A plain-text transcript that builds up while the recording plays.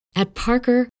At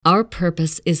Parker, our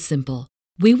purpose is simple.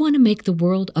 We want to make the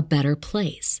world a better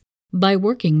place by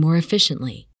working more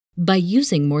efficiently, by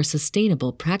using more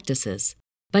sustainable practices,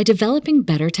 by developing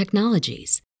better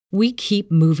technologies. We keep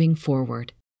moving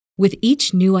forward. With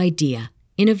each new idea,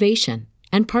 innovation,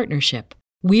 and partnership,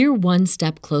 we're one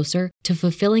step closer to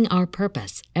fulfilling our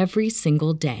purpose every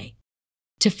single day.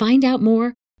 To find out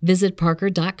more, visit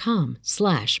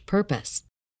parker.com/purpose.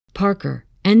 Parker,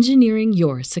 engineering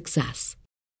your success.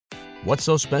 What's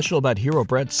so special about Hero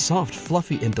Bread's soft,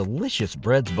 fluffy, and delicious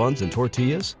breads, buns, and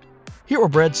tortillas? Hero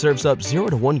Bread serves up 0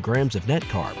 to 1 grams of net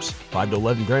carbs, 5 to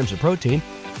 11 grams of protein,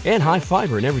 and high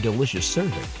fiber in every delicious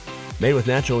serving. Made with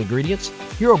natural ingredients,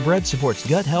 Hero Bread supports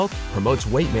gut health, promotes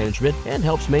weight management, and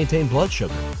helps maintain blood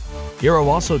sugar. Hero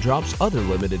also drops other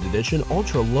limited edition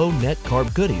ultra-low net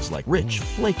carb goodies like rich,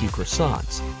 flaky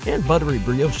croissants and buttery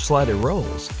brioche slider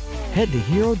rolls. Head to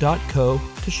hero.co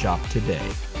to shop today.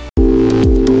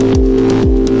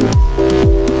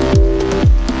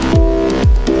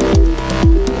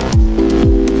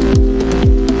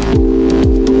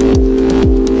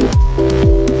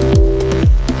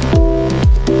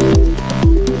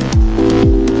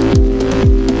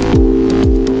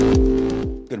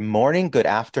 Good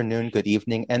afternoon, good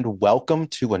evening, and welcome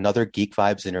to another Geek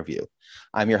Vibes interview.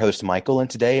 I'm your host, Michael, and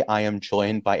today I am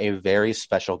joined by a very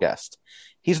special guest.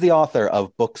 He's the author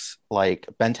of books like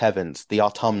Bent Heavens, The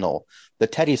Autumnal, The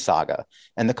Teddy Saga,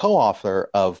 and the co-author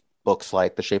of books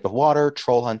like The Shape of Water,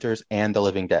 Troll Hunters, and The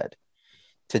Living Dead.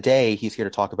 Today, he's here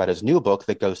to talk about his new book,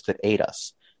 The Ghost That Ate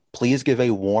Us. Please give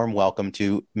a warm welcome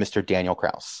to Mr. Daniel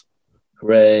Kraus.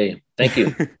 Hooray. Thank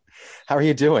you. How are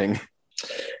you doing?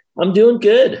 I'm doing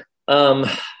good.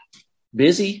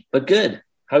 Busy, but good.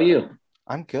 How are you?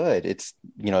 I'm good. It's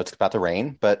about to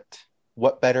rain, but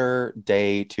what better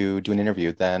day to do an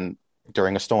interview than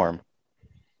during a storm?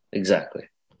 Exactly.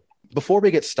 Before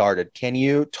we get started, can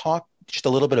you talk just a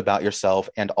little bit about yourself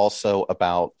and also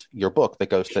about your book, The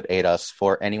Ghost That Ate Us,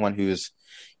 for anyone who's,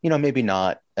 maybe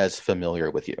not as familiar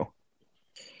with you?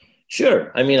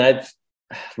 Sure. I mean, I've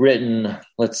written,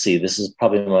 this is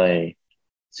probably my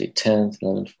 10th,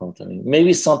 11th, 12th, 13th,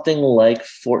 maybe something like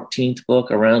 14th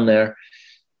book around there.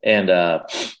 And I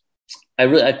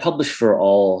published for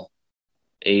all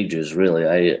ages,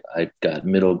 really. I got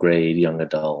middle grade, young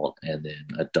adult, and then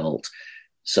adult.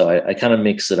 So I kind of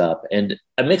mix it up. And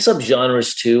I mix up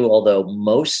genres too, although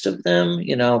most of them,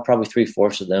 probably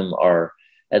 3/4 of them are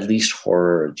at least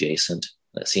horror adjacent.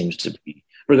 That seems to be,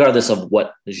 regardless of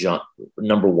what genre,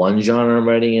 number one genre I'm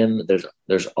writing in,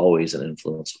 there's always an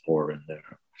influence of horror in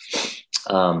there.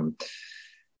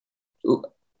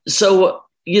 So,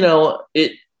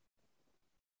 it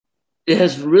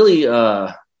has really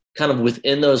kind of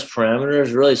within those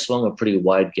parameters really swung a pretty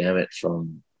wide gamut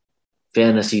from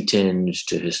fantasy tinge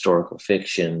to historical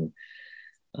fiction,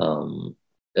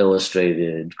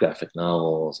 illustrated graphic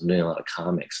novels. I'm doing a lot of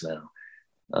comics now.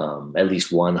 At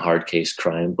least one hard case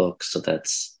crime book. So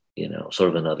that's, sort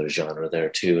of another genre there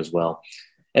too, as well.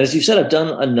 And as you said, I've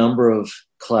done a number of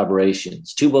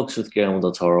collaborations, 2 books with Guillermo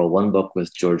del Toro, 1 book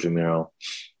with George Romero.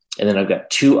 And then I've got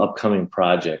 2 upcoming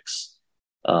projects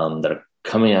that are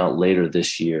coming out later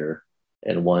this year.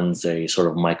 And one's a sort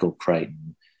of Michael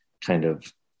Crichton kind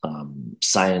of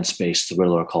science-based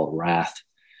thriller called Wrath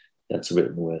that's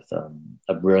written with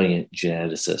a brilliant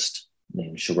geneticist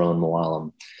named Sharon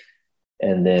Mooallem.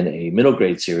 And then a middle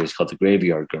grade series called The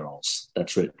Graveyard Girls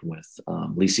that's written with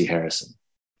Lacey Harrison.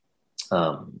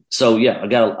 So yeah, I've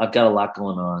got a lot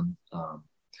going on.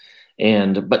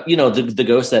 But the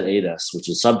Ghost That Ate Us, which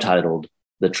is subtitled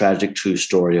The Tragic True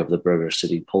Story of the Burger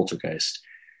City Poltergeist,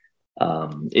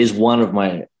 is one of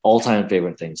my all-time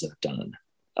favorite things that I've done.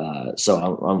 So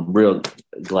I'm real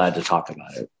glad to talk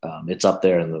about it. It's up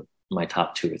there in my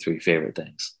top 2 or 3 favorite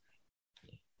things.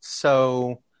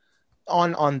 So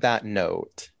on that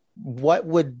note, what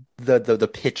would the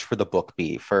pitch for the book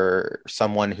be for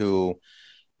someone who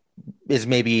is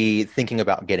maybe thinking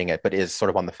about getting it, but is sort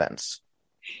of on the fence?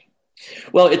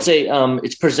 Well,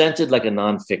 it's presented like a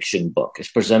nonfiction book.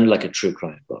 It's presented like a true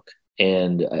crime book.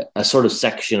 And a sort of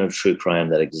section of true crime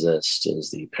that exists is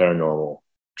the paranormal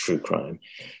true crime.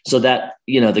 So that,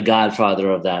 the godfather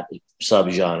of that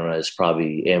subgenre is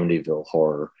probably Amityville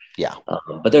Horror. Yeah.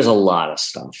 But there's a lot of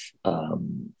stuff.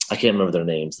 I can't remember their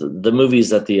names. The movies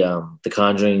that the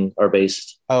Conjuring are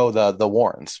based. Oh, the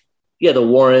Warrens. Yeah, the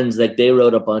Warrens, they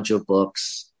wrote a bunch of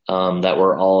books that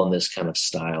were all in this kind of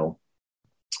style.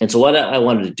 And so what I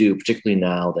wanted to do, particularly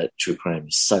now that true crime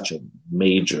is such a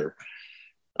major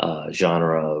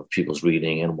genre of people's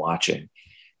reading and watching,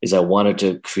 is I wanted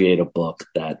to create a book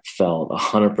that felt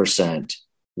 100%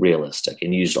 realistic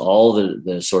and used all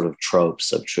the sort of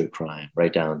tropes of true crime,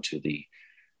 right down to the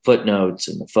footnotes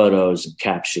and the photos and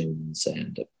captions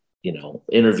and,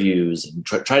 interviews, and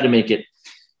try to make it,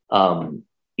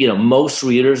 most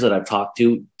readers that I've talked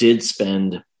to did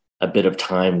spend a bit of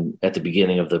time at the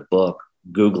beginning of the book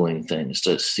Googling things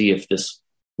to see if this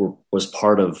was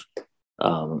part of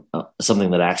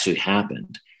something that actually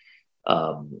happened.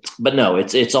 But no,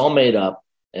 it's all made up.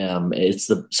 It's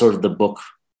the sort of the book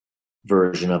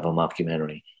version of a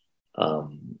mockumentary.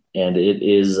 And it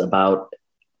is about,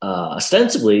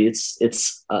 ostensibly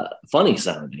it's funny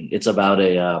sounding. It's about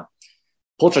a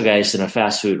poltergeist in a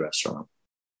fast food restaurant.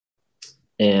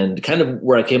 And kind of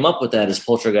where I came up with that is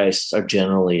poltergeists are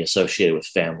generally associated with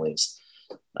families.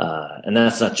 And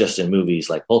that's not just in movies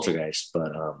like Poltergeist,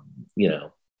 but,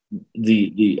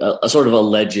 a sort of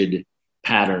alleged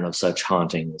pattern of such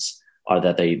hauntings are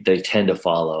that they tend to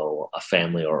follow a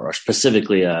family or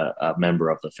specifically a member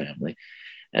of the family.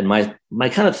 And my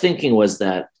kind of thinking was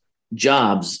that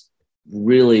jobs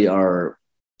really are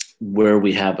where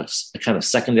we have a kind of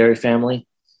secondary family.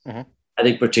 Mm-hmm. I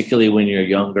think particularly when you're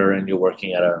younger and you're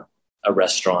working at a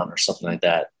restaurant or something like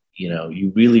that,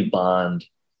 you really bond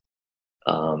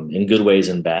in good ways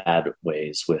and bad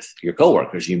ways with your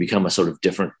coworkers. You become a sort of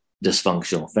different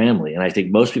dysfunctional family. And I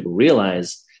think most people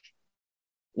realize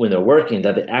when they're working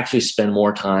that they actually spend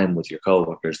more time with your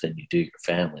coworkers than you do your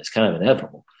family. It's kind of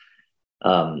inevitable.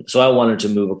 So I wanted to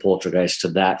move a poltergeist to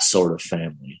that sort of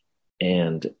family.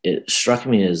 And it struck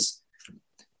me as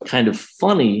kind of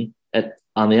funny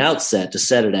on the outset to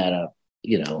set it at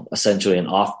essentially an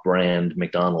off-brand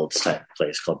McDonald's type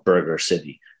place called Burger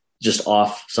City, just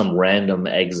off some random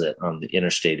exit on the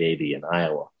Interstate 80 in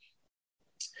Iowa.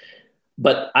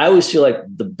 But I always feel like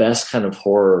the best kind of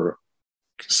horror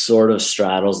sort of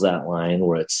straddles that line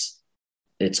where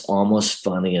it's almost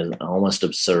funny and almost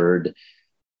absurd,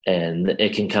 and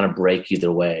it can kind of break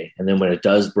either way. And then when it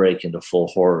does break into full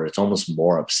horror, it's almost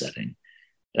more upsetting.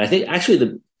 And I think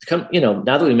actually now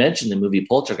that we mentioned the movie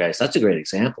Poltergeist, that's a great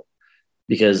example,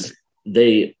 because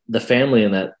the family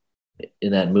in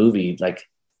that movie, like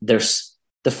there's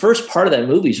the first part of that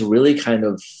movie is really kind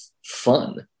of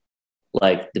fun.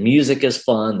 Like the music is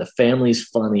fun. The family's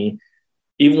funny.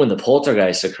 Even when the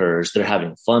poltergeist occurs, they're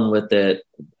having fun with it.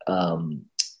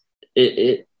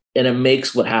 It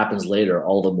makes what happens later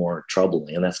all the more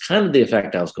troubling. And that's kind of the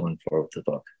effect I was going for with the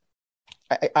book.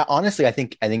 I honestly, I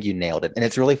think you nailed it. And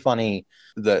it's really funny.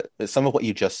 Some of what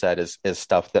you just said is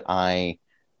stuff that I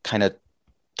kind of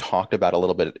talked about a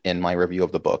little bit in my review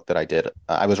of the book that I did.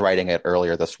 I was writing it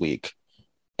earlier this week,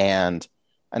 and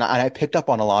I picked up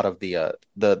on a lot of the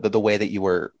way that you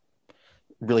were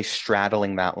really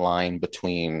straddling that line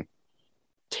between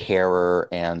terror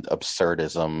and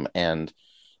absurdism, and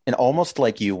almost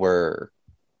like you were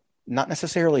not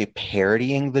necessarily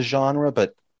parodying the genre,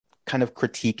 but kind of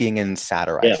critiquing and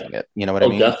satirizing it. You know what I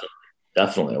mean?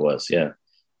 Definitely it was. Yeah.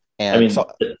 And go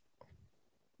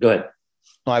ahead.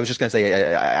 No, I was just going to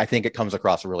say, I think it comes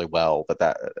across really well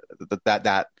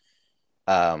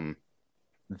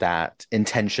that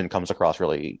intention comes across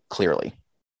really clearly.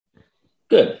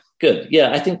 Good.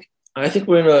 Yeah. I think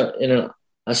we're in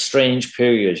a strange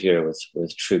period here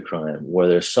with true crime, where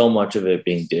there's so much of it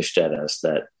being dished at us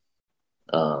that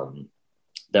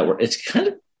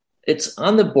it's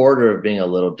on the border of being a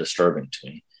little disturbing to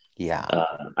me. Yeah.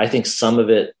 I think some of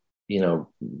it,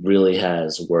 really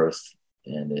has worth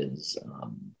and is,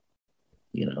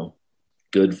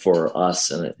 good for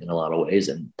us in a lot of ways.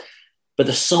 But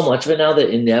there's so much of it now that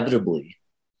inevitably,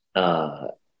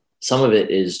 some of it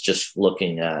is just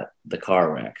looking at the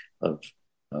car wreck of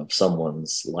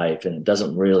someone's life, and it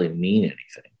doesn't really mean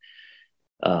anything.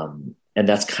 And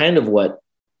that's kind of what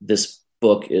this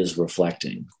book is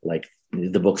reflecting. Like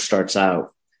the book starts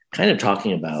out kind of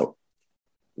talking about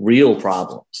real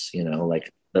problems, like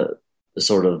the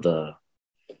sort of the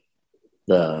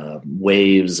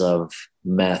waves of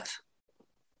meth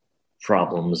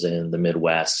problems in the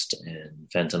Midwest and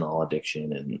fentanyl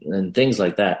addiction and things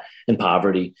like that, and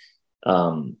poverty,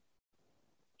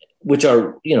 which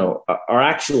are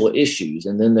actual issues.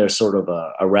 And then there's sort of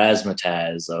a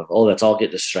razzmatazz of, let's all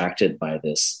get distracted by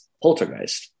this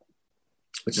poltergeist,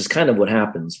 which is kind of what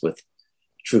happens with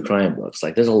true crime books.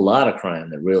 Like there's a lot of crime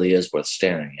that really is worth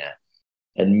staring at.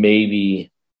 And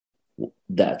maybe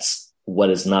that's what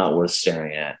is not worth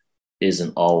staring at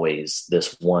isn't always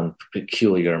this one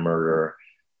peculiar murder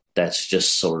that's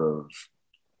just sort of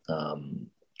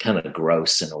kind of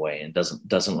gross in a way and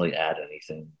doesn't really add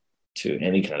anything to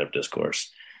any kind of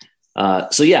discourse.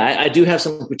 So yeah, I do have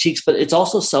some critiques, but it's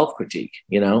also self-critique,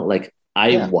 like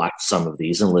I watch some of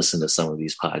these and listen to some of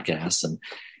these podcasts, and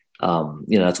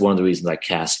That's one of the reasons I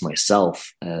cast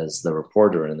myself as the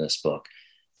reporter in this book,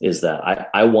 is that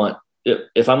I want,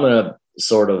 if I'm going to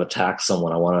sort of attack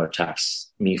someone, I want to attack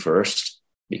me first,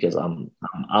 because I'm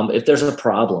if there's a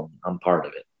problem, I'm part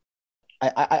of it.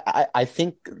 I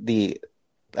think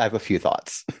I have a few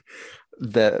thoughts.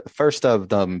 The first of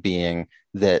them being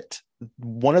that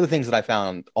one of the things that I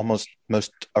found almost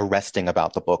most arresting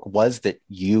about the book was that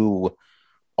you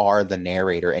are the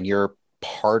narrator and you're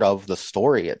part of the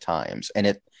story at times,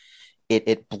 and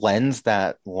it blends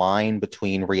that line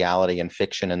between reality and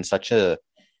fiction in such a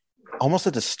almost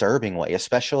a disturbing way,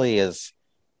 especially as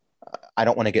I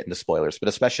don't want to get into spoilers, but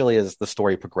especially as the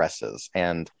story progresses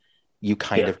and you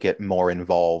kind of get more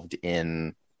involved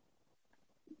in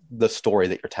the story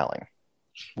that you're telling,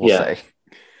 we'll say.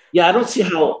 Yeah, I don't see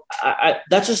how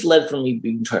that just led from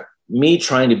me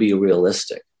trying to be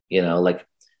realistic. Like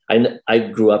I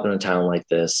grew up in a town like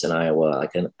this in Iowa.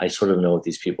 I sort of know what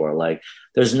these people are like.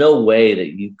 There's no way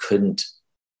that you couldn't,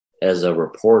 as a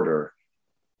reporter,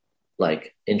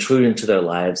 like intrude into their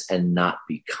lives and not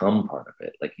become part of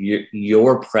it. Like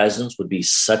your presence would be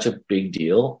such a big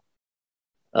deal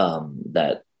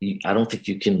that I don't think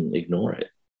you can ignore it.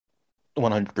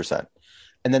 100%.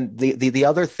 And then the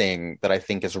other thing that I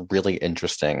think is really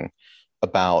interesting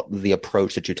about the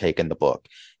approach that you take in the book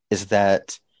is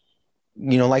that,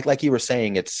 like you were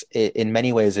saying, in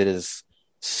many ways it is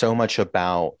so much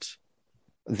about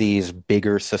these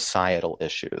bigger societal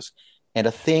issues. And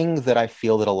a thing that I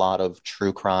feel that a lot of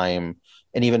true crime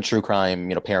and even true crime,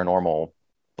 paranormal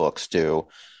books do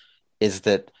is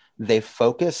that they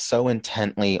focus so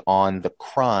intently on the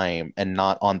crime and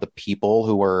not on the people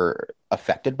who were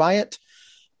affected by it.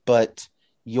 But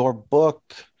your book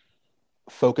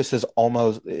focuses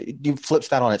you flips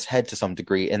that on its head to some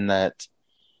degree, in that,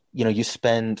 you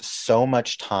spend so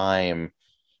much time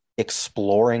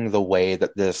exploring the way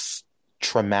that this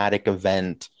traumatic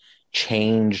event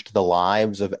changed the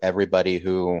lives of everybody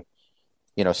who,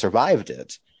 survived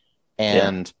it.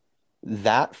 And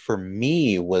that for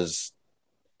me was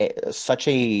such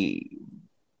a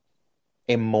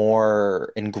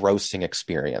more engrossing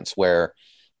experience, where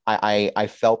I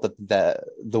felt that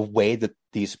the way that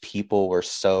these people were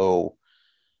so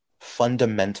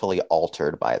fundamentally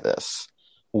altered by this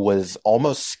was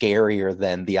almost scarier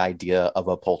than the idea of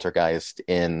a poltergeist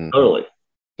in Totally.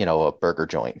 A burger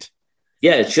joint.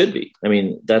 Yeah, it should be. I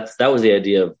mean, that was the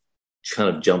idea of kind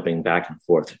of jumping back and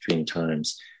forth between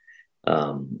times.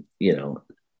 For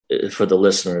the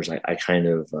listeners, I kind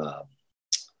of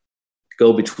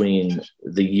go between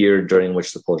the year during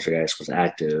which the poltergeist was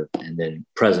active and then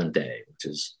present day, which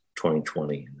is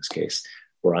 2020 in this case,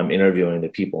 where I'm interviewing the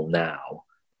people now,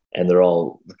 and they're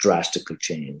all drastically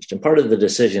changed. And part of the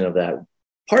decision of that,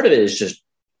 part of it is just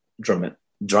drama.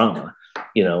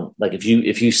 Like if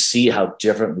you see how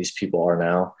different these people are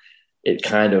now, it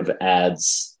kind of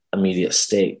adds immediate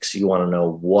stakes. You want to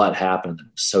know what happened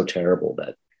that was so terrible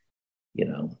that,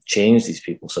 changed these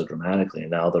people so dramatically.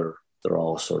 And now they're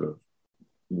all sort of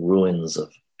ruins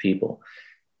of people.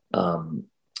 But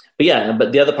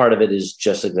the other part of it is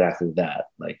just exactly that.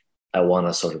 Like, I want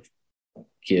to sort of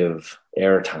give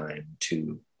airtime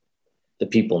to the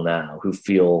people now who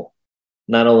feel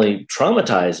not only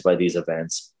traumatized by these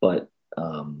events, but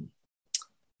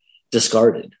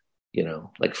discarded,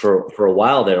 like for a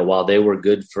while there, while they were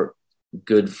good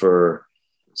for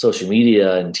social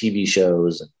media and TV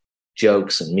shows and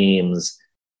jokes and memes,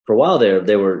 for a while there,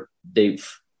 they were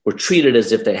treated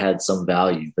as if they had some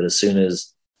value. But as soon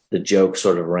as the joke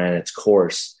sort of ran its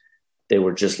course, they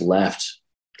were just left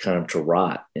kind of to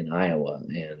rot in Iowa.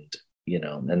 And,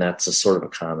 and that's a sort of a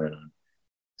comment on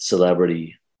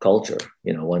celebrity culture.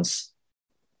 Once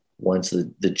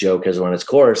the joke has run its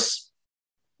course,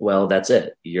 well, that's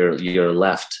it. You're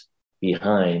left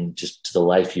behind just to the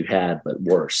life you had, but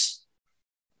worse.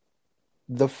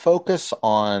 The focus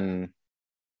on,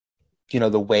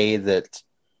 the way that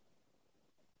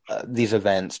these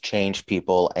events change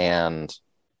people and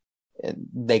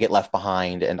they get left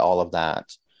behind and all of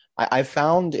that. I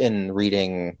found in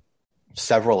reading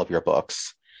several of your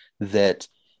books that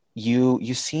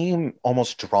you seem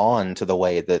almost drawn to the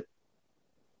way that,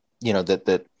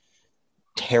 that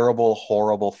terrible,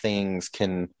 horrible things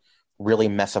can really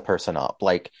mess a person up.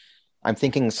 Like, I'm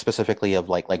thinking specifically of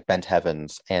like Bent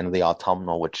Heavens and The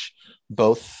Autumnal, which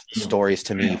both stories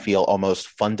to me feel almost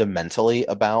fundamentally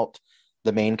about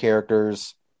the main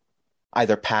characters,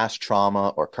 either past trauma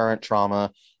or current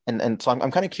trauma. And so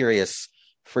I'm kind of curious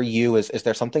for you, is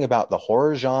there something about the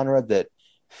horror genre that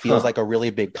feels like a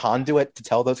really big conduit to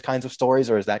tell those kinds of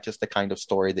stories, or is that just the kind of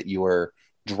story that you were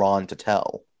drawn to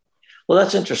tell? Well,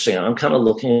 that's interesting. I'm kind of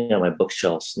looking at my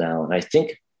bookshelves now, and I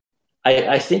think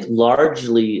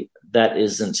largely that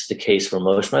isn't the case for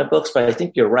most of my books, but I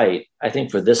think you're right. I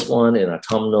think for this one and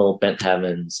Autumnal, Bent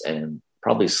Heavens, and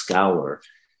probably Scour,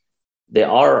 they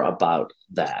are about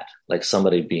that, like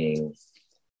someone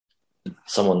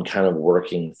kind of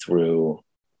working through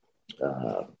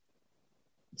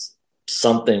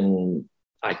something,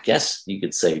 I guess you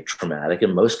could say traumatic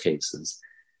in most cases,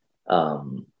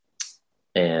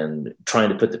 and trying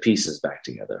to put the pieces back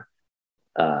together.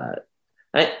 I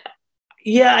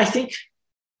think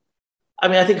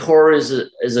horror is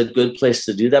a good place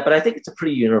to do that, but I think it's a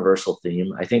pretty universal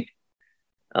theme. I think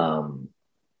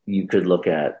you could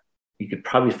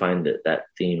probably find that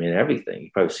theme in everything.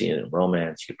 You probably see it in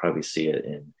romance. You could probably see it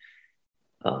in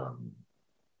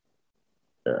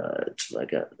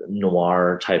like a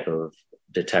noir type of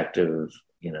detective,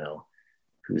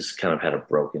 who's kind of had a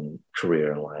broken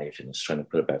career in life and is trying to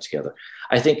put it back together.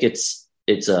 I think it's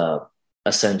a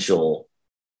essential,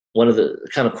 one of the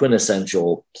kind of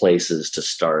quintessential places to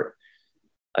start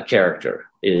a character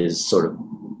is sort of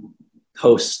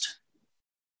post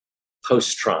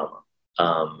trauma.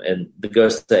 And the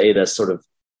Ghost of Ada sort of,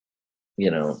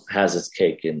 has its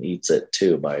cake and eats it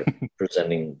too by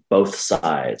presenting both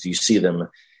sides. You see them,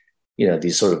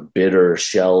 these sort of bitter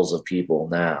shells of people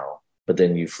now, but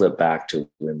then you flip back to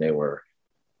when they were,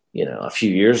 a few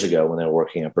years ago when they were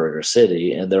working at Burger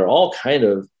City, and they're all kind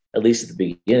of, at least at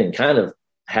the beginning, kind of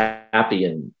happy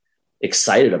and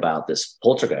excited about this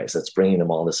poltergeist that's bringing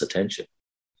them all this attention.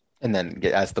 And then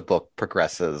as the book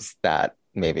progresses, that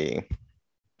maybe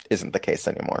isn't the case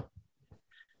anymore.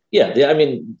 Yeah, I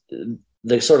mean,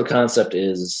 the sort of concept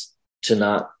is to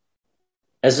not,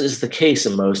 as is the case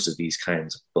in most of these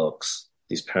kinds of books,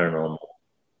 these paranormal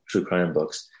true crime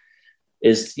books,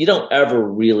 is you don't ever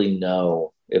really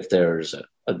know if there's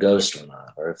a ghost or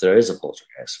not, or if there is a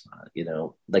poltergeist or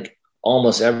not. Like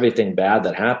almost everything bad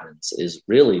that happens is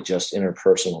really just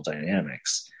interpersonal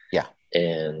dynamics. Yeah.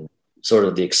 And sort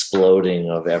of the exploding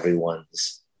of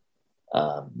everyone's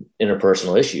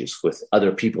interpersonal issues with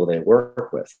other people they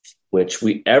work with, which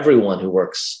everyone who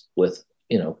works with,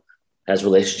 has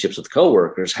relationships with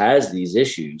coworkers has these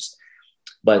issues.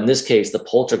 But in this case, the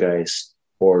poltergeist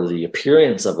or the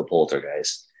appearance of a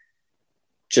poltergeist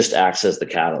just acts as the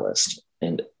catalyst,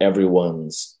 and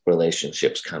everyone's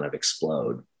relationships kind of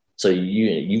explode. So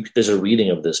there's a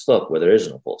reading of this book where there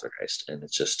isn't a poltergeist, and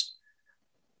it's just,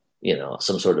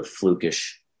 some sort of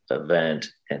flukish event,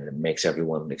 and it makes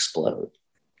everyone explode.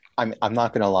 I'm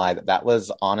not going to lie, that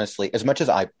was honestly, as much as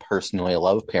I personally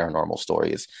love paranormal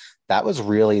stories, that was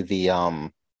really the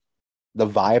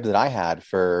vibe that I had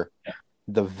for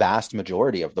the vast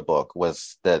majority of the book,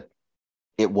 was that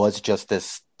it was just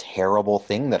this terrible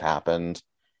thing that happened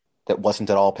that wasn't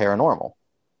at all paranormal.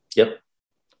 Yep.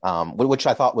 Which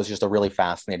I thought was just a really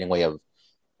fascinating way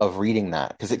of reading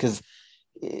that, because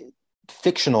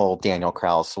fictional Daniel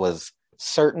Kraus was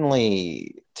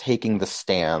certainly taking the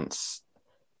stance,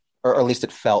 or at least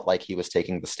it felt like he was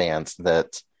taking the stance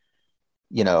that,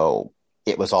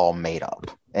 it was all made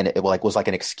up, and it was like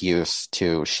an excuse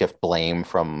to shift blame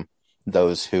from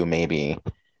those who maybe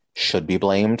should be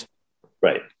blamed.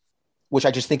 Right. Which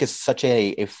I just think is such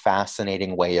a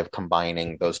fascinating way of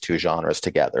combining those two genres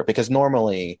together, because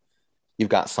normally you've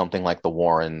got something like the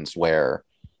Warrens where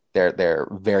they're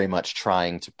very much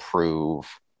trying to prove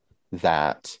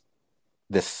that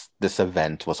this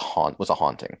event was a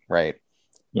haunting, right?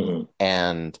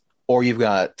 Mm-hmm. Or you've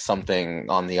got something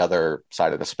on the other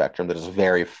side of the spectrum that is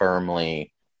very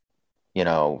firmly,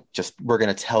 just, we're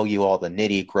going to tell you all the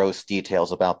nitty gross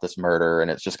details about this murder, and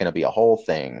it's just going to be a whole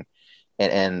thing.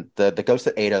 And the Ghost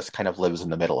of Ada kind of lives in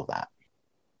the middle of that.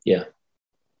 Yeah.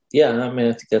 Yeah. I mean,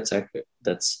 I think that's accurate.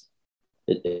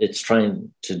 It's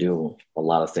trying to do a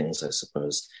lot of things, I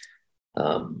suppose.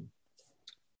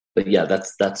 But yeah,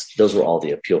 those were all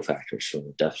the appeal factors for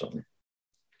me, definitely.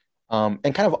 And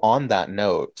kind of on that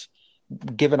note,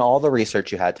 given all the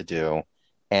research you had to do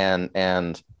and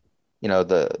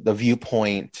the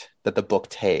viewpoint that the book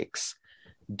takes,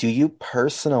 do you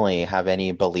personally have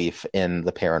any belief in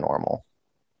the paranormal?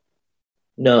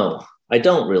 No, I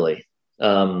don't really.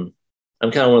 I'm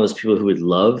kind of one of those people who would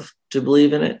love to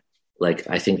believe in it. Like,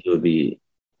 I think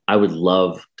I would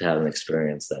love to have an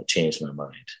experience that changed my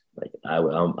mind. Like,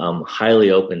 I'm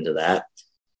highly open to that.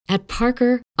 At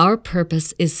Parker, our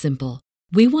purpose is simple.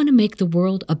 We want to make the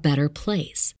world a better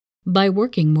place by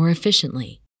working more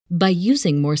efficiently, by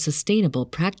using more sustainable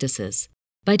practices,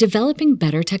 by developing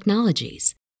better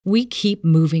technologies. We keep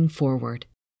moving forward.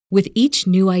 With each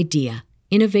new idea,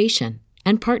 innovation,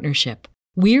 and partnership,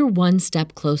 we're one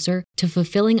step closer to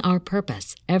fulfilling our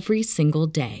purpose every single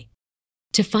day.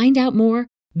 To find out more,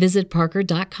 visit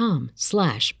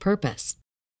parker.com/purpose.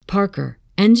 Parker,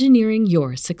 engineering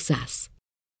your success.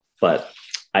 But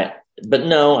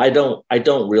no, I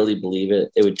don't really believe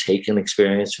it. It would take an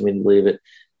experience for me to believe it.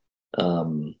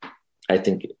 I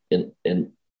think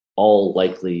in all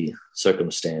likely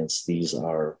circumstance, these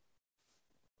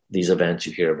events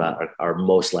you hear about are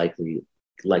most likely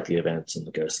events in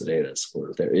the ghost that ate us,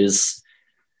 where there is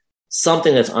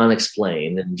something that's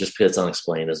unexplained, and just because it's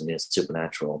unexplained doesn't mean it's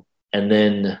supernatural. And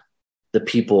then the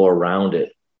people around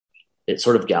it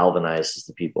sort of galvanizes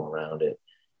the people around it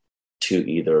to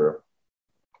either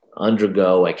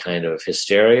undergo a kind of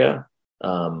hysteria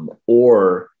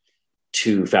or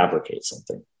to fabricate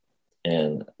something.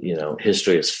 And,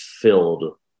 history is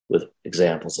filled with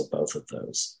examples of both of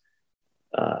those.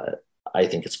 I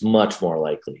think it's much more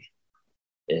likely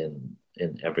in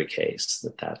every case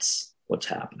that that's what's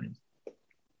happening.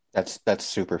 That's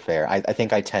super fair. I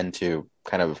think I tend to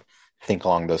kind of think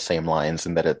along those same lines,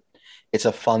 and that it's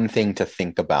a fun thing to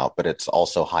think about, but it's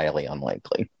also highly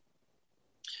unlikely.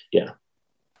 Yeah.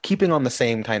 Keeping on the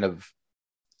same kind of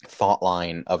thought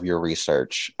line of your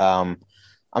research, I'm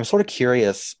sort of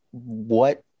curious,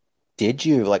 what did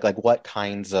you like what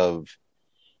kinds of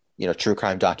true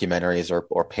crime documentaries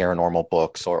or paranormal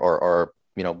books or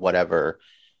whatever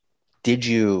did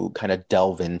you kind of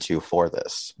delve into for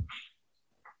this?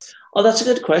 Oh, that's a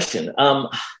good question.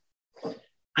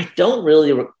 I don't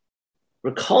really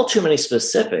recall too many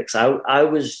specifics. I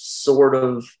was sort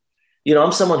of,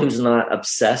 I'm someone who's not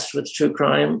obsessed with true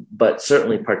crime, but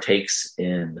certainly partakes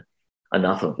in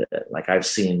enough of it. Like, I've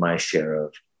seen my share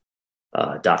of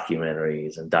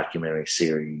documentaries and documentary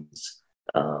series.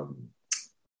 I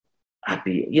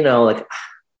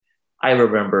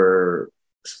remember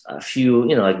a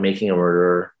few, like Making a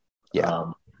Murderer. Yeah.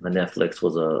 On Netflix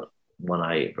was one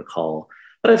I recall,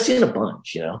 but I've seen a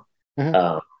bunch,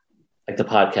 Mm-hmm. Like the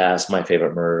podcast, My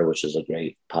Favorite Murder, which is a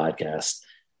great podcast.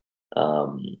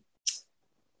 But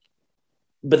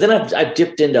then I've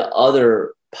dipped into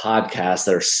other podcasts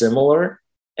that are similar,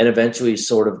 and eventually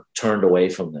sort of turned away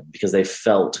from them because they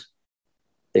felt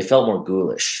more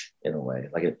ghoulish in a way.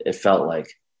 Like it felt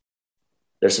like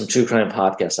there's some true crime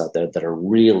podcasts out there that are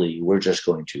really, we're just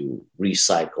going to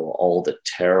recycle all the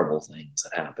terrible things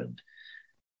that happened.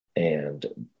 And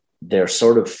they're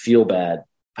sort of feel bad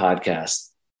podcasts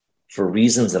for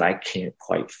reasons that I can't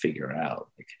quite figure out.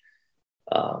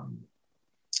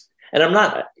 And I'm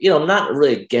not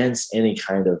really against any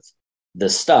kind of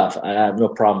this stuff. I have no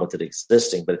problem with it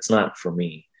existing, but it's not for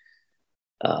me.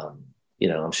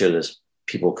 I'm sure there's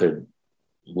people could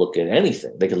look at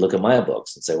anything. They could look at my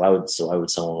books and say, why would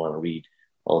someone want to read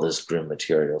all this grim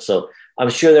material? So I'm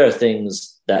sure there are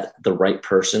things that the right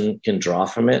person can draw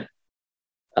from it.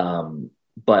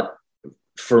 But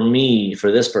for me,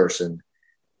 for this person,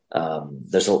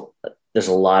 there's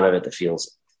a lot of it that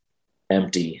feels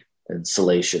empty and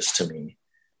salacious to me,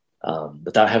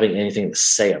 without having anything to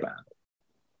say about it.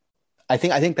 I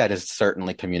think that is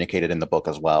certainly communicated in the book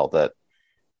as well,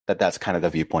 that's kind of the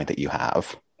viewpoint that you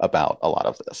have about a lot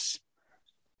of this.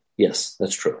 Yes,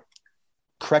 that's true.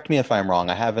 Correct me if I'm wrong.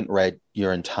 I haven't read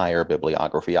your entire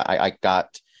bibliography.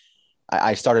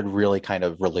 I started really kind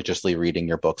of religiously reading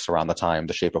your books around the time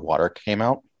The Shape of Water came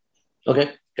out.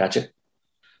 Okay, gotcha.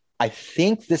 I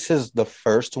think this is the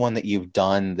first one that you've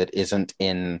done that isn't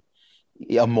in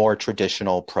a more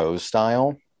traditional prose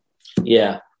style.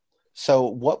 Yeah. So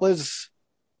what was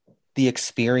the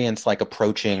experience like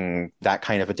approaching that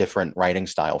kind of a different writing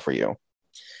style for you?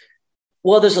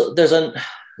 Well, it's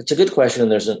a good question,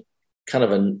 and there's a kind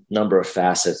of a number of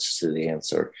facets to the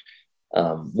answer.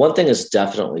 One thing is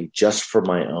definitely just for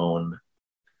my own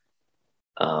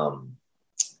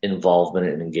involvement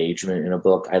and engagement in a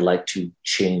book, I like to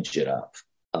change it up.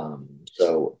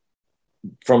 So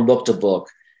from book to book,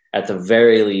 at the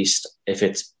very least, if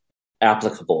it's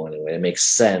applicable anyway, it makes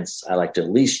sense, I like to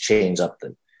at least change up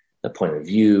the point of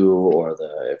view, or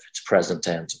if it's present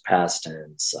tense or past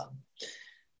tense.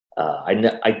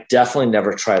 I definitely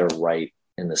never try to write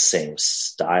in the same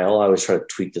style. I always try to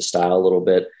tweak the style a little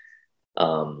bit.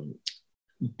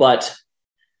 But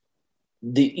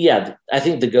I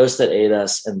think The Ghost That Ate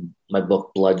Us and my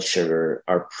book Blood Sugar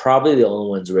are probably the only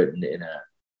ones written in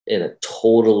a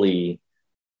totally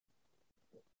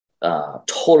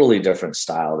different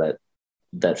style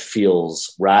that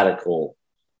feels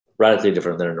radically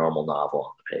different than a normal novel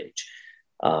on the page.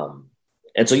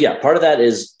 And so, part of that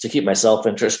is to keep myself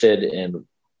interested in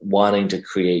wanting to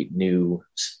create new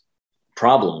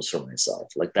problems for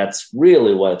myself. Like that's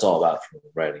really what it's all about for me,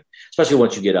 writing, especially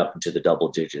once you get up into the double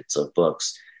digits of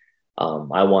books.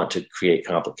 I want to create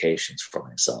complications for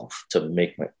myself so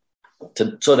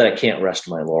that I can't rest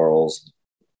my laurels,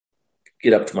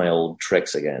 get up to my old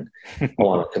tricks again. I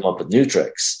want to come up with new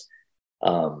tricks.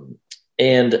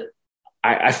 And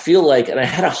I feel like, and I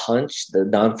had a hunch the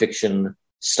nonfiction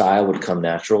style would come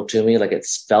natural to me. Like it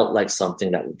felt like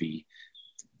something that would be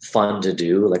fun to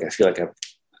do. Like I feel like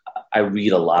I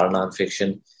read a lot of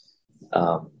nonfiction.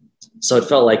 So it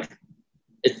felt like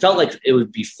it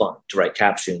would be fun to write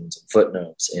captions and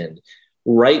footnotes and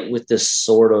write with this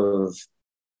sort of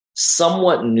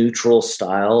somewhat neutral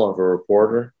style of a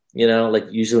reporter. You know, like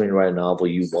usually when you write a novel,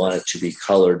 you want it to be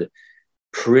colored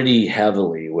pretty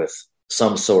heavily with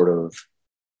some sort of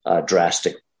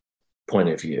drastic point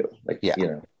of view. Like, you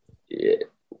know,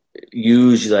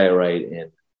 usually I write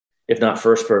in, if not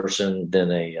first person,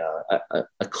 then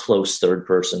a close third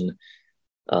person.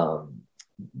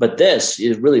 But this,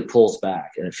 it really pulls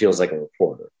back and it feels like a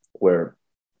reporter where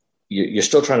you're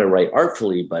still trying to write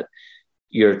artfully, but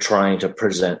you're trying to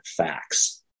present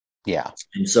facts. Yeah.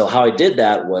 And so how I did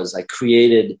that was I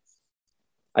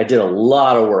did a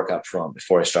lot of work up front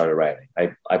before I started writing.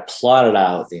 I plotted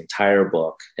out the entire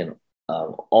book and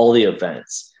all the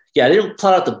events. Yeah, I didn't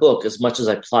plot out the book as much as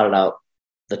I plotted out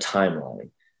the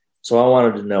timeline. So I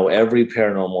wanted to know every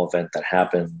paranormal event that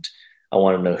happened. I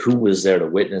wanted to know who was there to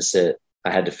witness it.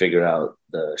 I had to figure out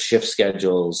the shift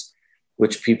schedules,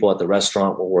 which people at the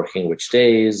restaurant were working which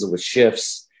days, which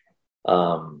shifts.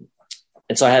 And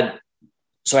so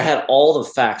I had all the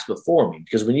facts before me,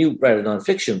 because when you write a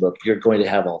nonfiction book, you're going to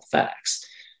have all the facts.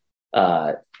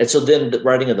 And so then the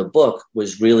writing of the book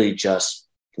was really just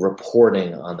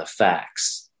reporting on the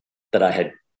facts that I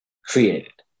had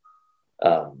created.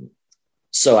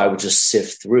 So I would just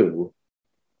sift through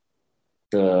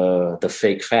the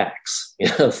fake facts, you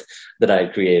know, that I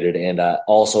created. And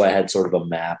also I had sort of a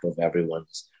map of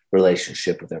everyone's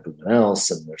relationship with everyone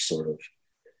else and their sort of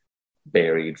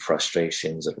buried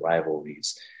frustrations and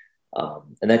rivalries.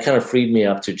 And that kind of freed me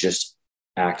up to just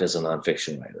act as a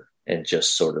nonfiction writer and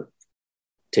just sort of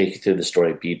take you through the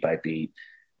story beat by beat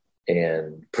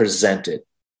and present it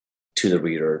to the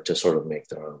reader to sort of make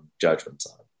their own judgments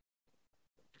on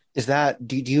it.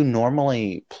 Do you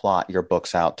normally plot your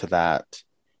books out to that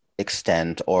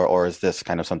extent, or is this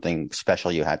kind of something special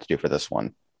you had to do for this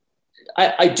one?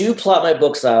 I do plot my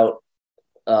books out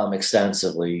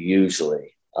extensively,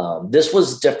 usually. This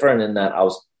was different in that I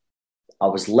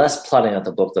was less plotting out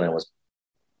the book than I was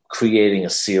creating a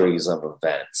series of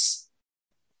events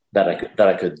that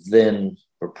I could then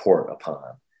report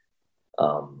upon.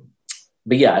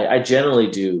 But yeah, I generally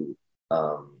do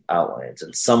outlines,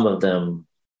 and some of them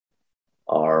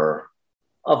are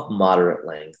of moderate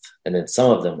length, and then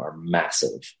some of them are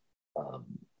massive.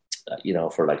 You know,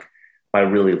 for like my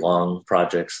really long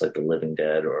projects like The Living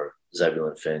Dead or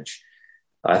Zebulon Finch.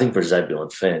 I think for Zebulon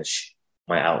Finch,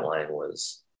 the outline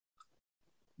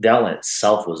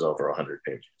itself was over 100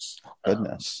 pages.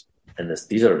 Goodness. And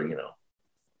these are, you know,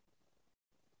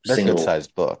 they're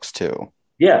good-sized books too.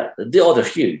 Yeah. They're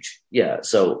huge. Yeah.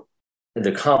 So, and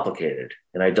they're complicated,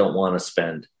 and I don't want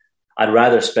to I'd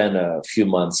rather spend a few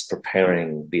months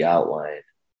preparing the outline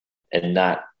and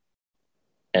not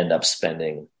end up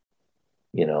spending,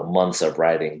 you know, months of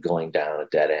writing going down a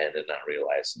dead end and not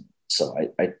realizing. So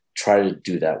I try to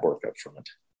do that work up front.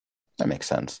 That makes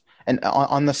sense. And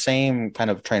on the same kind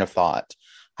of train of thought,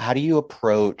 how do you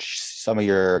approach some of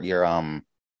your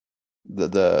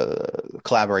the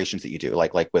collaborations that you do,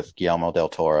 like with Guillermo del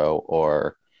Toro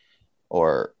or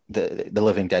the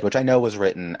Living Dead, which I know was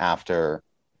written after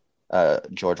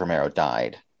George Romero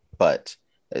died, but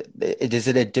is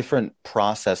it a different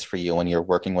process for you when you're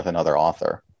working with another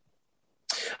author?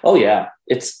 Oh yeah,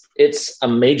 it's a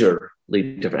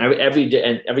majorly different.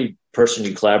 Every person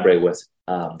you collaborate with,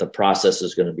 the process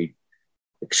is going to be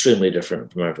extremely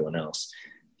different from everyone else,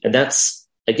 and that's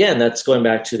going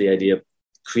back to the idea of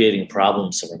creating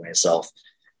problems for myself.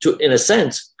 In a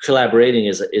sense, collaborating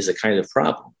is a kind of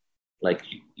problem. Like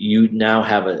you now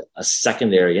have a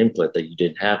secondary input that you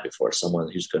didn't have before,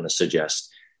 someone who's going to suggest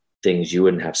things you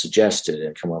wouldn't have suggested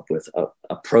and come up with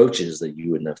approaches that you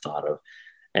wouldn't have thought of.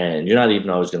 And you're not even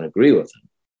always going to agree with them.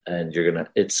 And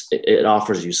it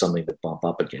offers you something to bump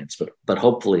up against, but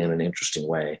hopefully in an interesting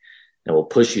way, and will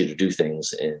push you to do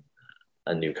things in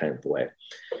a new kind of way.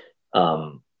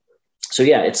 So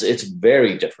yeah, it's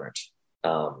very different.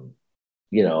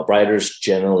 You know, writers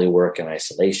generally work in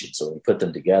isolation. So when you put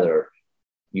them together,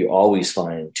 you always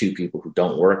find two people who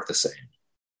don't work the same.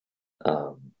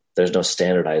 There's no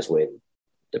standardized way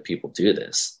that people do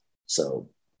this. So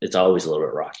it's always a little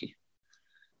bit rocky,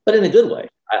 but in a good way.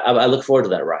 I look forward to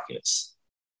that rockiness.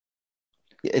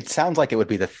 It sounds like it would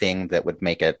be the thing that would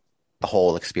make it the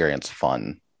whole experience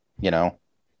fun, you know?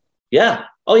 Yeah.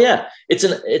 Oh yeah.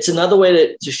 It's another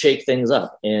way to shake things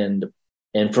up. And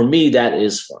for me, that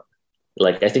is fun.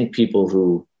 Like, I think people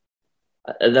who,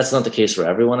 that's not the case for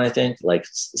everyone. I think like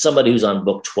somebody who's on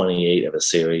book 28 of a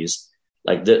series,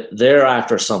 like they're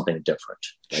after something different.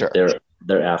 Like Sure.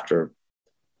 They're after,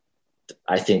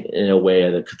 I think, in a way,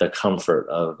 the comfort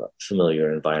of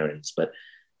familiar environments. But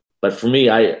for me,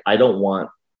 I don't want,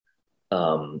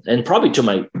 and probably to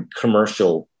my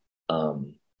commercial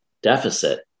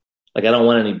deficit, like I don't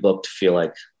want any book to feel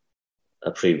like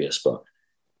a previous book.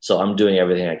 So I'm doing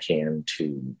everything I can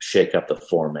to shake up the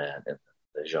format and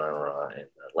the genre and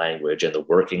the language and the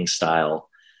working style,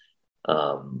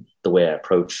 the way I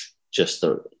approach just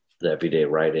the everyday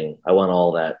writing. I want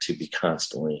all that to be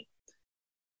constantly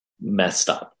messed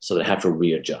up, so they have to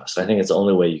readjust. I think it's the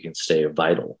only way you can stay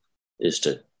vital is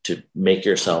to make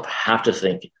yourself have to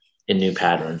think in new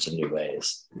patterns and new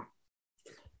ways.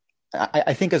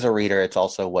 I think as a reader, it's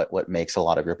also what makes a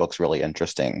lot of your books really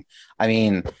interesting. I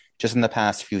mean, just in the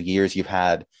past few years, you've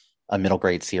had a middle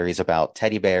grade series about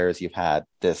teddy bears. You've had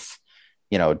this,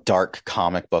 dark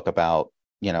comic book about,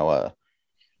 a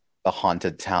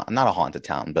haunted town, not a haunted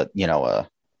town, but, a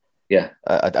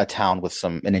town with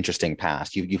an interesting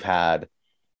past. You've had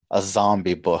a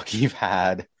zombie book. You've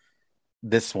had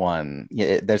this one.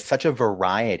 There's such a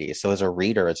variety. So as a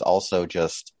reader, it's also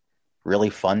just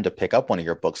really fun to pick up one of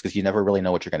your books because you never really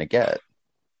know what you're going to get.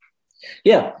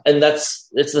 Yeah. And it's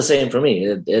the same for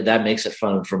me. That makes it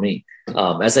fun for me.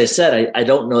 As I said, I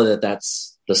don't know that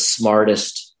that's the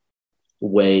smartest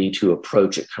way to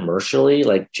approach it commercially.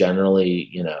 Like generally,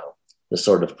 the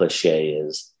sort of cliche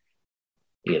is,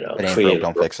 if it ain't broke,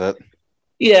 don't fix it.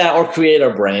 Yeah. Or create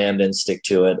a brand and stick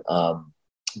to it.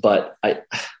 But I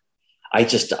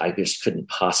just couldn't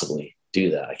possibly do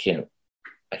that. I can't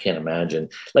imagine.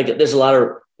 Like there's a lot of,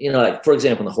 like for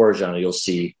example, in the horror genre, you'll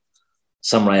see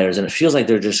some writers and it feels like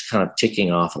they're just kind of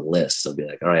ticking off a list. They'll be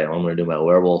like, all right, I'm going to do my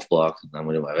werewolf book. I'm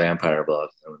going to do my vampire book.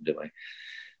 I'm going to do my,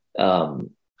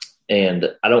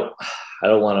 and I don't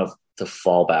want to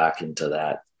fall back into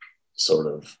that sort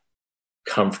of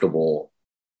comfortable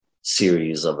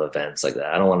series of events like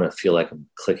that. I don't want to feel like I'm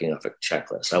clicking off a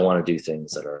checklist. I want to do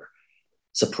things that are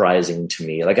surprising to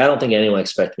me. Like, I don't think anyone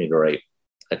expected me to write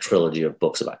a trilogy of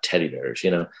books about teddy bears,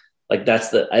 like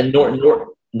that's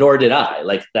nor did I.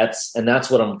 Like that's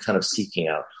what I'm kind of seeking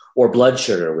out. Or blood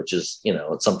sugar, which is,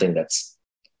 it's something it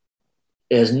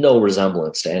has no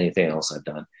resemblance to anything else I've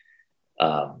done.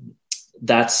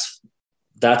 That's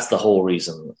the whole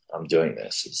reason I'm doing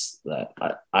this, is that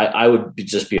I would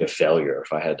just be a failure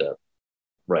if I had to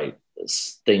write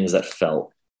things that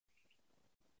felt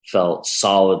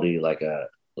solidly like a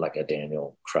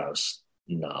Daniel Kraus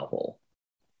novel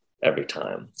every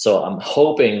time. So I'm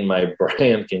hoping my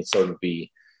brand can sort of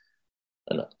be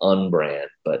an unbrand,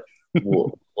 but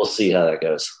we'll see how that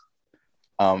goes.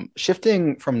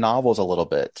 Shifting from novels a little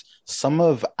bit, some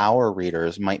of our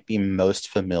readers might be most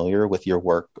familiar with your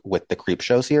work with the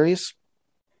Creepshow series.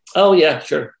 Oh yeah,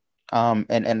 sure.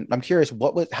 And I'm curious,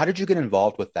 how did you get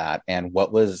involved with that? And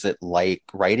what was it like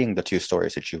writing the two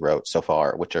stories that you wrote so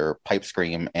far, which are Pipe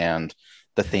Scream and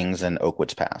The Things in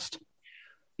Oakwood's Past?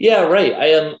 Yeah,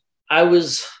 right. I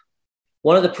was,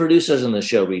 one of the producers on the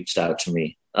show reached out to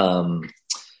me. I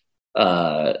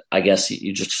guess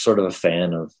you're just sort of a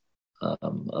fan of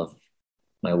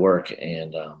my work.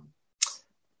 And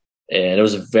it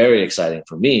was very exciting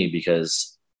for me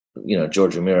because,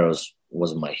 George Romero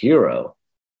was my hero.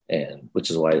 And which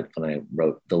is why when I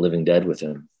wrote The Living Dead with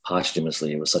him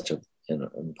posthumously, it was such an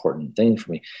important thing for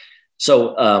me.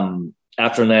 So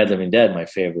after Night of the Living Dead, my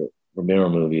favorite Romero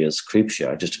movie is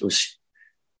Creepshow.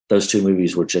 Those two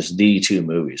movies were just the two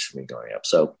movies for me growing up.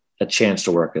 So a chance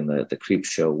to work in the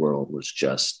Creepshow world was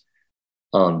just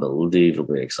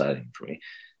unbelievably exciting for me.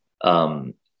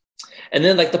 And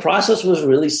then like the process was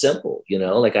really simple,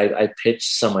 like I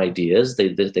pitched some ideas.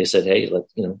 They said, hey,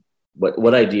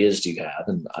 what ideas do you have?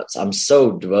 And I'm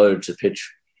so devoted to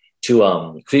pitch to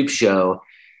Creepshow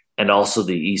and also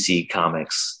the EC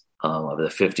comics of the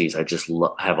 50s. I just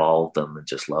have all of them and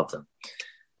just love them.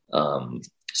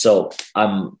 So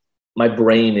my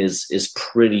brain is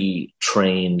pretty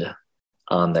trained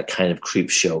on that kind of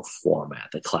Creepshow format,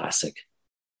 the classic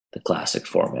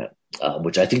format,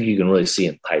 which I think you can really see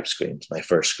in Pipe Scream, my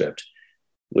first script,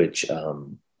 which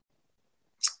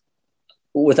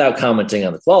without commenting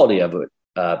on the quality of it,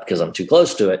 because I'm too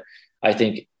close to it, I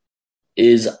think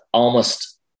is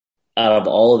almost out of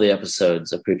all of the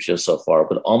episodes of Creepshow so far,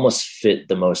 would almost fit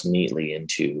the most neatly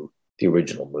into the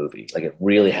original movie. Like it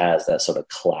really has that sort of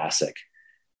classic,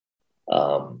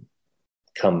 come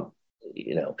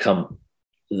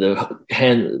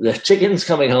the chickens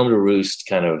coming home to roost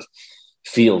kind of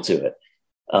feel to it.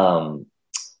 So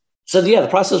yeah, the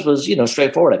process was,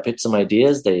 straightforward. I picked some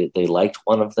ideas. They liked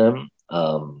one of them.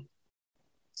 I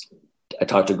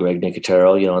talked to Greg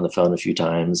Nicotero, on the phone a few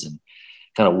times and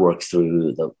kind of worked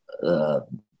through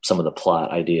some of the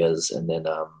plot ideas, and then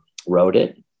wrote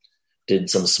it, did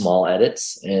some small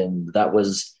edits, and that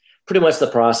was pretty much the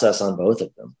process on both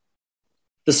of them.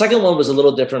 The second one was a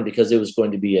little different because it was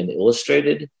going to be an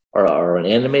illustrated or an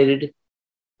animated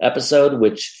episode,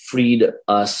 which freed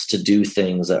us to do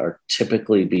things that are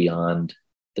typically beyond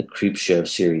the Creepshow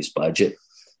series budget.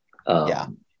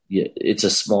 It's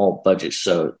a small budget,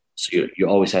 so you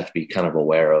always have to be kind of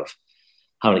aware of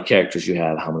how many characters you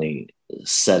have, how many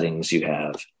settings you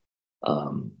have.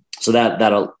 So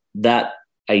that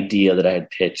idea that I had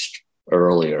pitched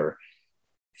earlier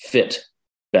fit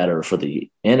better for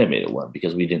the animated one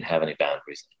because we didn't have any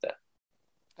boundaries like that.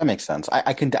 That makes sense.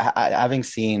 Having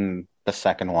seen the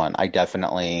second one, I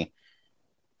definitely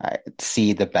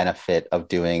see the benefit of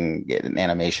doing an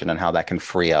animation and how that can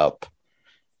free up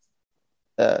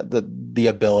the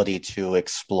ability to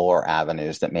explore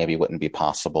avenues that maybe wouldn't be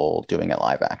possible doing it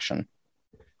live action.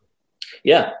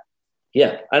 Yeah.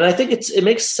 And I think it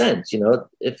makes sense.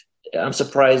 If I'm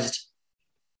surprised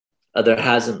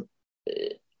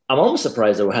I'm almost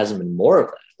surprised there hasn't been more of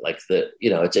that. Like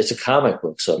it's a comic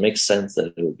book, so it makes sense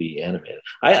that it would be animated.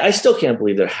 I still can't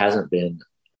believe there hasn't been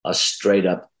a straight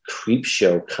up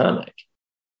Creepshow comic.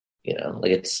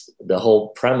 Like it's the whole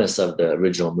premise of the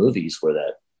original movies were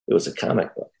that it was a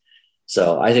comic book.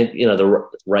 So I think, the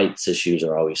rights issues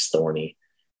are always thorny.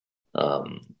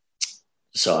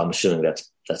 So I'm assuming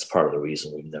that's part of the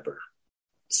reason we've never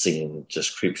seen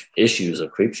just issues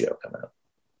of Creepshow come out.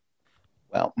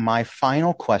 Well, my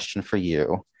final question for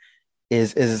you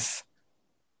is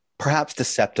perhaps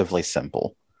deceptively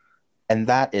simple. And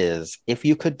that is, if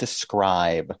you could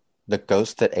describe the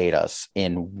ghost that ate us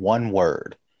in one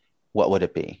word, what would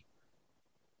it be?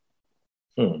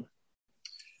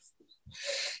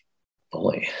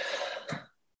 Boy.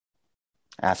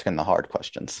 Asking the hard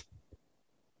questions.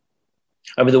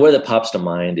 I mean, the word that pops to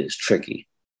mind is tricky.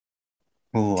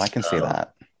 Ooh, I can see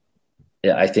that.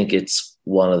 Yeah, I think it's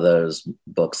one of those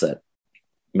books that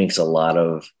makes a lot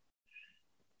of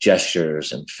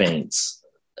gestures and feints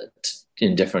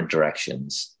in different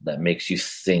directions that makes you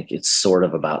think it's sort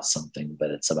of about something,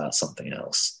 but it's about something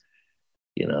else.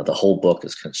 The whole book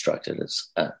is constructed as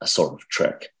a sort of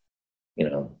trick.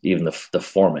 Even the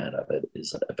format of it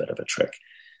is a bit of a trick.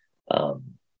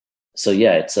 So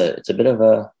yeah, it's a bit of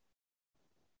a,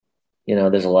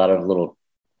 there's a lot of little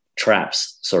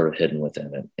traps sort of hidden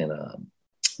within it, and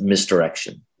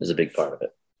misdirection is a big part of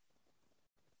it.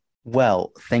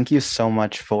 Well, thank you so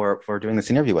much for doing this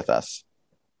interview with us.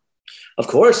 Of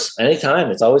course,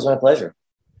 anytime. It's always my pleasure.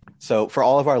 So for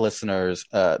all of our listeners,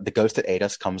 The Ghost That Ate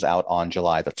Us comes out on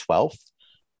July the 12th,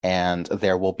 and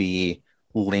there will be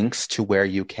links to where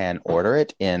you can order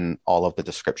it in all of the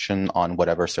description on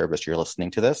whatever service you're listening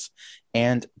to this.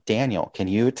 And Daniel, can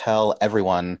you tell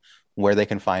everyone where they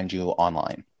can find you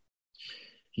online?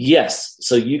 Yes.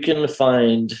 So you can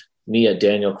find me at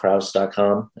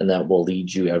danielkraus.com, and that will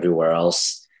lead you everywhere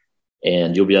else.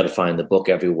 And you'll be able to find the book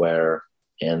everywhere.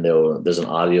 And there's an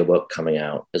audiobook coming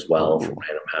out as well from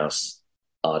Random House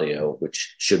Audio,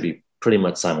 which should be pretty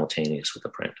much simultaneous with the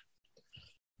print.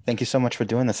 Thank you so much for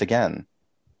doing this again.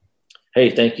 Hey,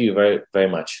 thank you very, very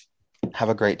much. Have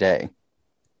a great day.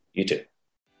 You too.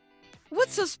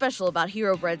 What's so special about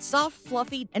Hero Bread's soft,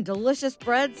 fluffy, and delicious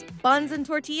breads, buns, and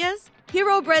tortillas?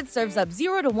 Hero Bread serves up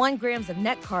 0 to 1 grams of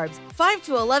net carbs, 5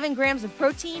 to 11 grams of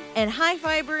protein, and high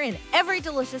fiber in every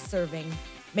delicious serving.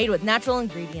 Made with natural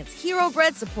ingredients, Hero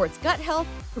Bread supports gut health,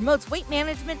 promotes weight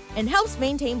management, and helps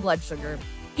maintain blood sugar.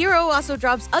 Hero also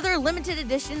drops other limited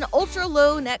edition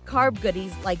ultra-low net carb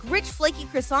goodies like rich flaky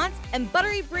croissants and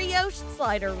buttery brioche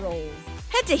slider rolls.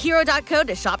 Head to hero.co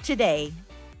to shop today.